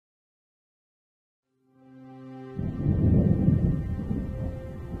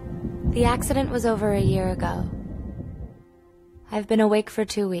The accident was over a year ago. I've been awake for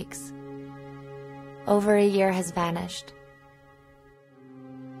 2 weeks. Over a year has vanished.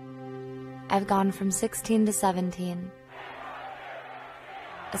 I've gone from 16 to 17.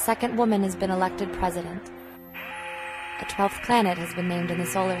 A second woman has been elected president. A 12th planet has been named in the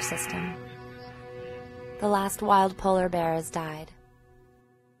solar system. The last wild polar bear has died.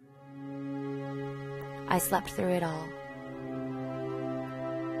 I slept through it all.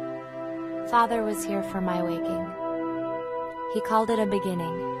 Father was here for my waking. He called it a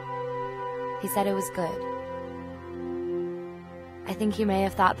beginning. He said it was good. I think he may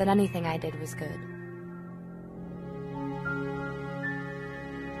have thought that anything I did was good.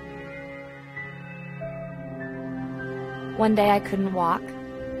 One day I couldn't walk.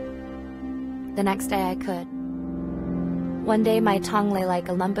 The next day I could. One day my tongue lay like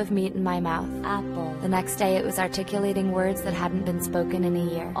a lump of meat in my mouth. Apple. The next day it was articulating words that hadn't been spoken in a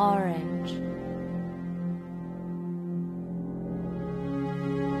year. Orange.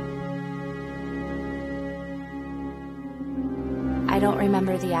 I don't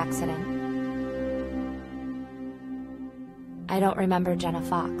remember the accident. I don't remember Jenna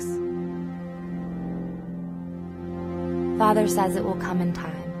Fox. Father says it will come in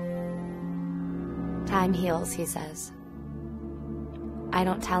time. Time heals, he says. I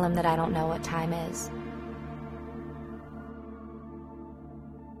don't tell him that I don't know what time is.